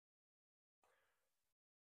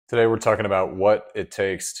Today, we're talking about what it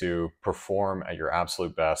takes to perform at your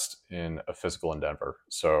absolute best in a physical endeavor.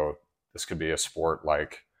 So, this could be a sport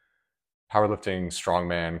like powerlifting,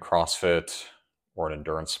 strongman, crossfit, or an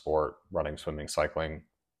endurance sport, running, swimming, cycling,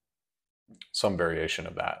 some variation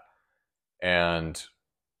of that. And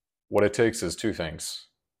what it takes is two things: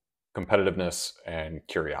 competitiveness and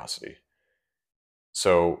curiosity.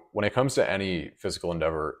 So, when it comes to any physical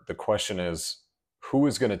endeavor, the question is who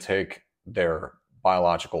is going to take their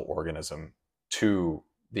biological organism to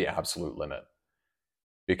the absolute limit?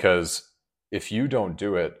 Because if you don't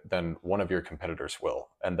do it, then one of your competitors will,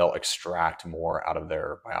 and they'll extract more out of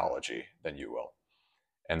their biology than you will.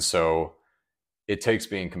 And so it takes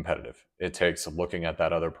being competitive. It takes looking at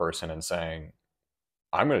that other person and saying,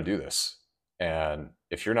 I'm going to do this. And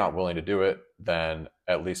if you're not willing to do it, then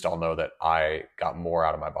at least I'll know that I got more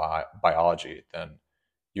out of my biology than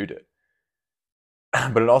you did.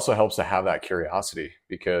 But it also helps to have that curiosity,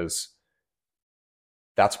 because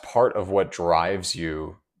that's part of what drives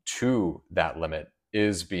you to that limit,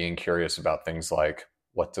 is being curious about things like,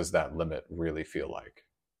 what does that limit really feel like?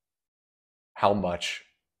 How much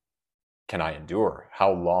can I endure?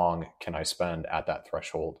 How long can I spend at that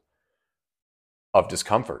threshold of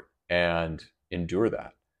discomfort and endure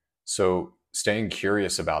that? So staying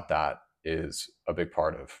curious about that is a big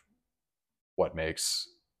part of what makes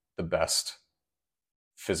the best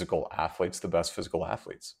physical athletes the best physical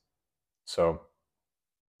athletes. So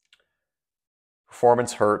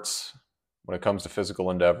performance hurts when it comes to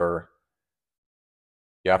physical endeavor.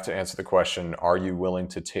 You have to answer the question, are you willing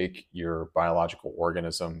to take your biological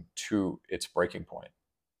organism to its breaking point?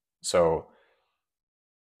 So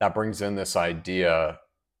that brings in this idea,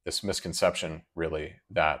 this misconception, really,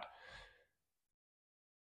 that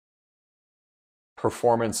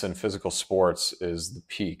performance in physical sports is the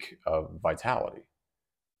peak of vitality,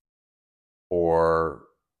 or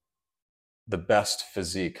the best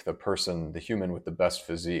physique, the human with the best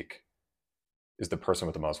physique is the person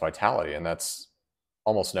with the most vitality. And that's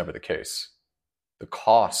almost never the case. The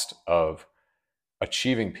cost of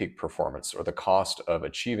achieving peak performance, or the cost of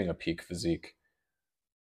achieving a peak physique,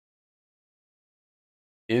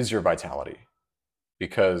 is your vitality,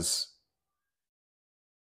 because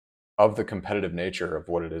of the competitive nature of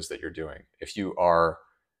what it is that you're doing. If you are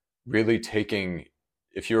really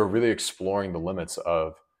exploring the limits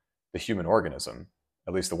of the human organism,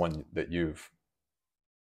 at least the one that you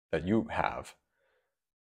have,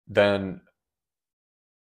 then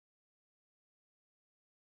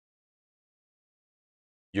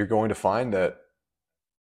you're going to find that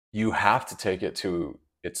you have to take it to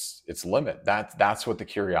its limit. That's what the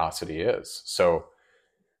curiosity is. So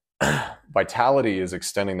vitality is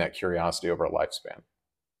extending that curiosity over a lifespan.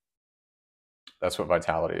 That's what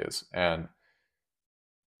vitality is. And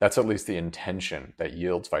that's at least the intention that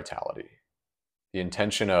yields vitality. The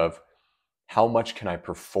intention of, how much can I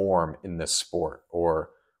perform in this sport? Or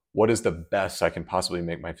what is the best I can possibly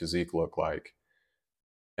make my physique look like?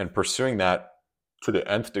 And pursuing that to the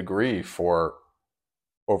nth degree for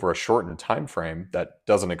over a shortened time frame that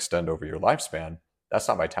doesn't extend over your lifespan, that's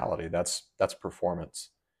not vitality. That's performance.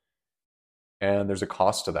 And there's a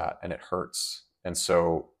cost to that, and it hurts. And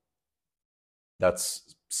so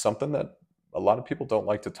that's something that a lot of people don't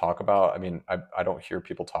like to talk about. I mean, I don't hear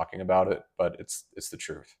people talking about it, but it's the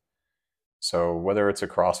truth. So whether it's a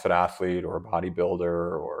CrossFit athlete or a bodybuilder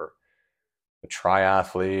or a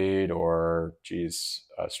triathlete or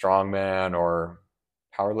a strongman or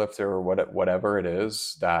powerlifter or whatever it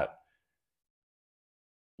is that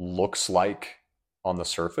looks like on the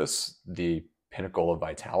surface the pinnacle of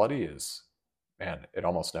vitality, is, man, it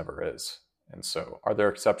almost never is. And so are there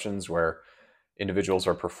exceptions where individuals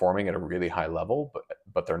are performing at a really high level,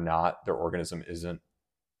 but their organism isn't,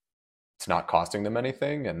 it's not costing them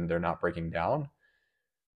anything and they're not breaking down?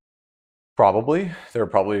 Probably. There are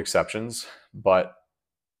probably exceptions, but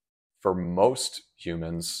for most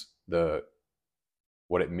humans,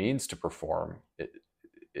 what it means to perform, it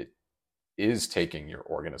is taking your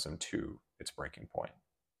organism to its breaking point.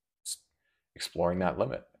 It's exploring that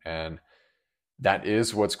limit. And that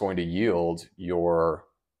is what's going to yield your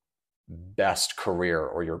best career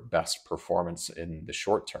or your best performance in the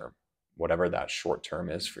short term, whatever that short term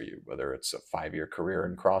is for you, whether it's a 5-year career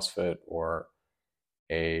in CrossFit or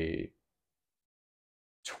a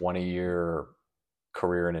 20-year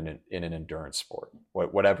career in an endurance sport,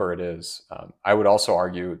 whatever it is. I would also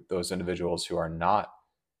argue those individuals who are not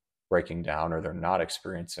breaking down, or they're not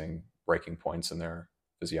experiencing breaking points in their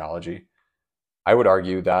physiology, I would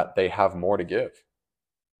argue that they have more to give.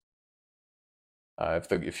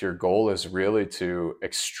 If your goal is really to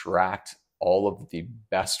extract all of the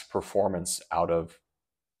best performance out of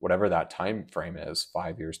whatever that time frame is,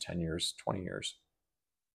 5 years, 10 years, 20 years,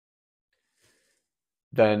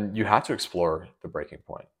 then you have to explore the breaking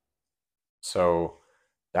point. So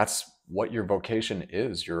that's what your vocation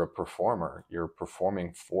is. You're a performer. You're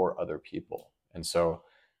performing for other people. And so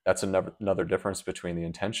that's another difference between the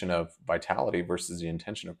intention of vitality versus the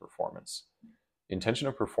intention of performance. The intention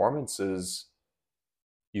of performance is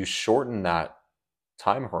you shorten that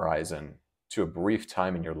time horizon to a brief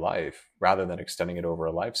time in your life rather than extending it over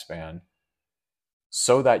a lifespan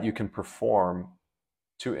so that you can perform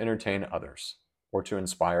to entertain others or to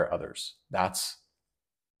inspire others. That's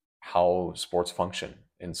how sports function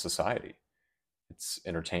in society. It's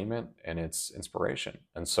entertainment and it's inspiration.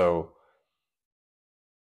 And so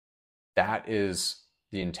that is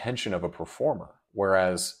the intention of a performer.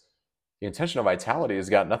 Whereas the intention of vitality has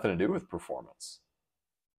got nothing to do with performance.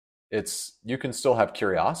 It's, you can still have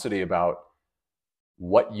curiosity about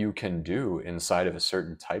what you can do inside of a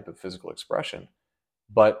certain type of physical expression,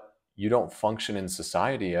 but you don't function in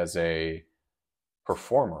society as a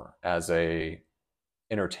performer, as a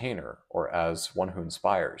entertainer, or as one who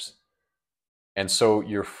inspires. And so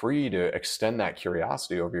you're free to extend that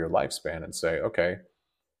curiosity over your lifespan and say, okay,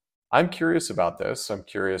 I'm curious about this. I'm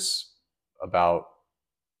curious about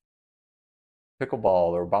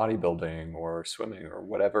pickleball or bodybuilding or swimming or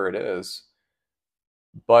whatever it is.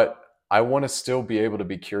 But I want to still be able to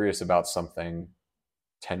be curious about something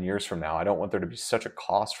 10 years from now. I don't want there to be such a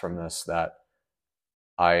cost from this that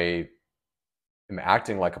I am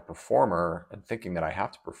acting like a performer and thinking that I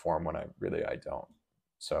have to perform when I don't.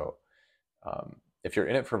 So if you're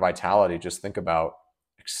in it for vitality, just think about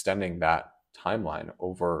extending that timeline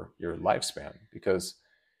over your lifespan, because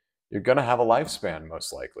you're going to have a lifespan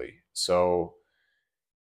most likely. So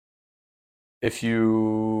if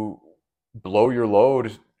you blow your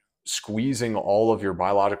load squeezing all of your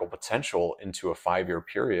biological potential into a 5-year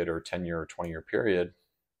period or 10-year or 20-year period,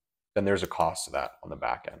 then there's a cost to that on the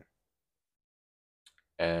back end.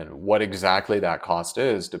 And what exactly that cost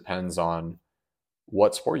is depends on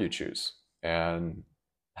what sport you choose and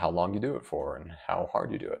how long you do it for and how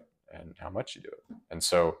hard you do it and how much you do it. And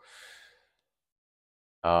so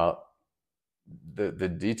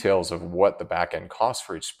the details of what the back end cost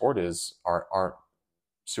for each sport is aren't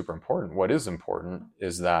super important. What is important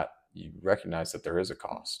is that you recognize that there is a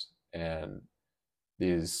cost, and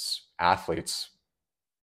these athletes,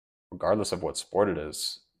 regardless of what sport it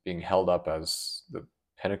is, being held up as the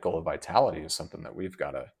pinnacle of vitality is something that we've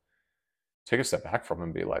got to take a step back from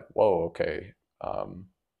and be like, whoa, okay,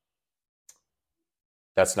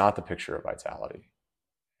 that's not the picture of vitality.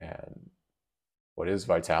 And what is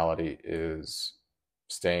vitality is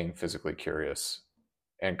staying physically curious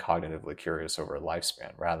and cognitively curious over a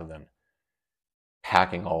lifespan, rather than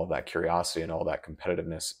packing all of that curiosity and all that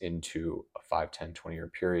competitiveness into a 5, 10,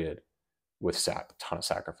 20-year period with a ton of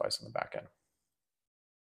sacrifice on the back end.